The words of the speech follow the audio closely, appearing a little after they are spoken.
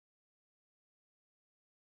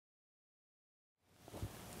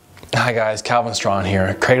Hi guys, Calvin Strawn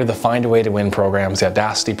here, creator of the Find a Way to Win programs, the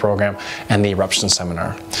Audacity program, and the Eruption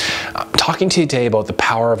Seminar. I'm talking to you today about the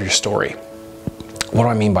power of your story. What do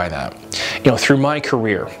I mean by that? Through my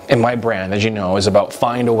career and my brand, as you know, is about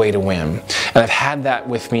find a way to win. And I've had that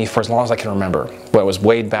with me for as long as I can remember. Well, it was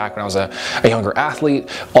way back when I was a younger athlete,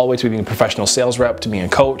 all the way to being a professional sales rep, to being a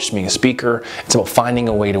coach, to being a speaker. It's about finding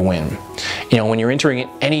a way to win. When you're entering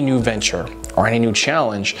any new venture or any new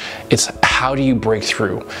challenge, it's how do you break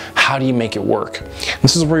through? How do you make it work? And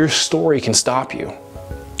this is where your story can stop you.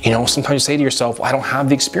 Sometimes you say to yourself, well, I don't have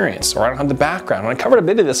the experience, or I don't have the background. And I covered a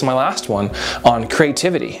bit of this in my last one on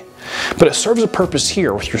creativity. But it serves a purpose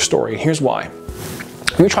here with your story, and here's why.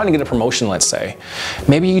 When you're trying to get a promotion, let's say,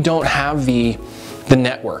 maybe you don't have the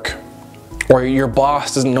network, or your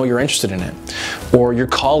boss doesn't know you're interested in it, or your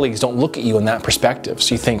colleagues don't look at you in that perspective.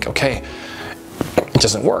 So you think, okay, it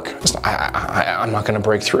doesn't work. I'm not going to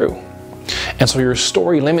break through. And so your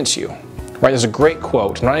story limits you. Right, there's a great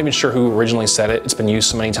quote, I'm not even sure who originally said it, it's been used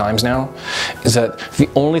so many times now, is that the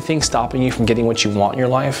only thing stopping you from getting what you want in your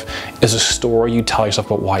life is a story you tell yourself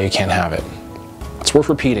about why you can't have it. It's worth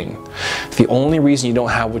repeating. The only reason you don't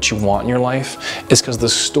have what you want in your life is because the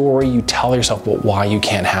story you tell yourself about why you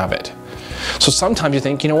can't have it. So sometimes you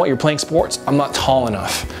think, you're playing sports, I'm not tall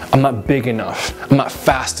enough, I'm not big enough, I'm not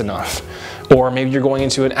fast enough. Or maybe you're going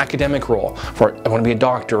into an academic role, for I want to be a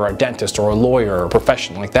doctor or a dentist or a lawyer or a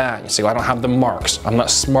professional like that. You say, well, I don't have the marks, I'm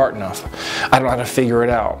not smart enough, I don't know how to figure it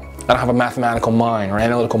out, I don't have a mathematical mind or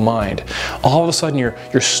analytical mind. All of a sudden your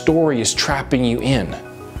story is trapping you in.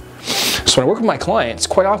 So when I work with my clients,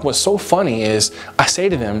 quite often what's so funny is I say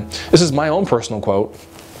to them, this is my own personal quote,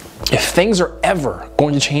 if things are ever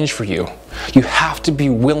going to change for you, you have to be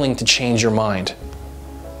willing to change your mind.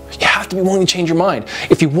 You have to be willing to change your mind.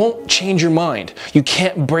 If you won't change your mind, you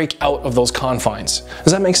can't break out of those confines.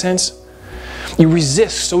 Does that make sense? You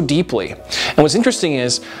resist so deeply. And what's interesting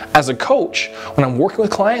is, as a coach, when I'm working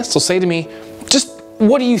with clients, they'll say to me, just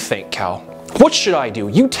what do you think, Cal? What should I do?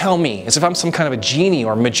 You tell me, as if I'm some kind of a genie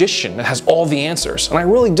or magician that has all the answers, and I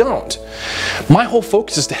really don't. My whole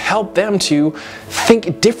focus is to help them to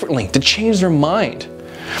think differently, to change their mind.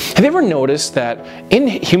 Have you ever noticed that in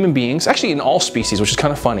human beings, actually in all species, which is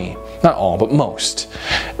kind of funny, not all, but most,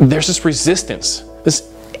 there's this resistance,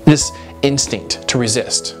 this instinct to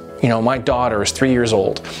resist. My daughter is 3 years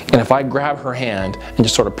old, and if I grab her hand and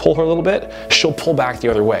just sort of pull her a little bit, she'll pull back the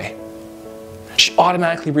other way. She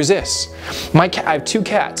automatically resists. I have 2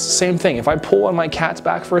 cats, same thing. If I pull on my cat's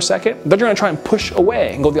back for a second, they're gonna try and push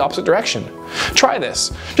away and go the opposite direction. Try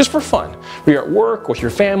this, just for fun. When you're at work with your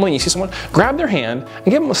family and you see someone, grab their hand and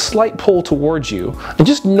give them a slight pull towards you and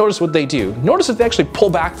just notice what they do. Notice if they actually pull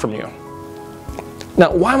back from you.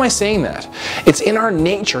 Now, why am I saying that? It's in our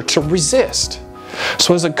nature to resist.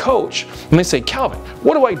 So as a coach, when they say, Calvin,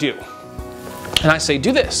 what do I do? And I say,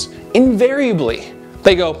 do this. Invariably,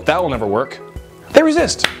 they go, that will never work. They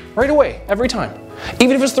resist right away, every time,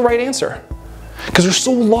 even if it's the right answer, because they're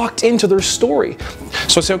so locked into their story.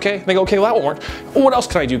 So I say, okay, they go, okay, well, that won't work. Well, what else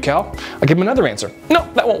can I do, Cal? I give them another answer.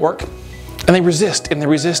 No, that won't work. And they resist, and they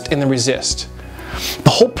resist, and they resist. The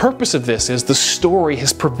whole purpose of this is the story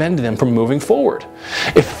has prevented them from moving forward.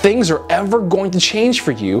 If things are ever going to change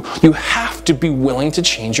for you, you have to be willing to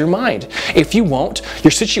change your mind. If you won't,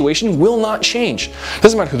 your situation will not change. It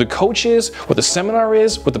doesn't matter who the coach is, what the seminar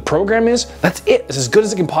is, what the program is, that's it. It's as good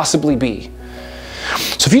as it can possibly be.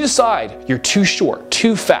 So if you decide you're too short,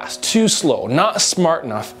 too fast, too slow, not smart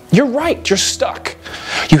enough, you're right, you're stuck.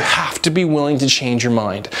 You have to be willing to change your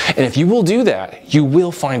mind. And if you will do that, you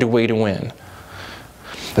will find a way to win.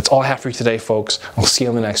 That's all I have for you today, folks. I'll see you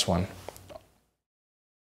on the next one.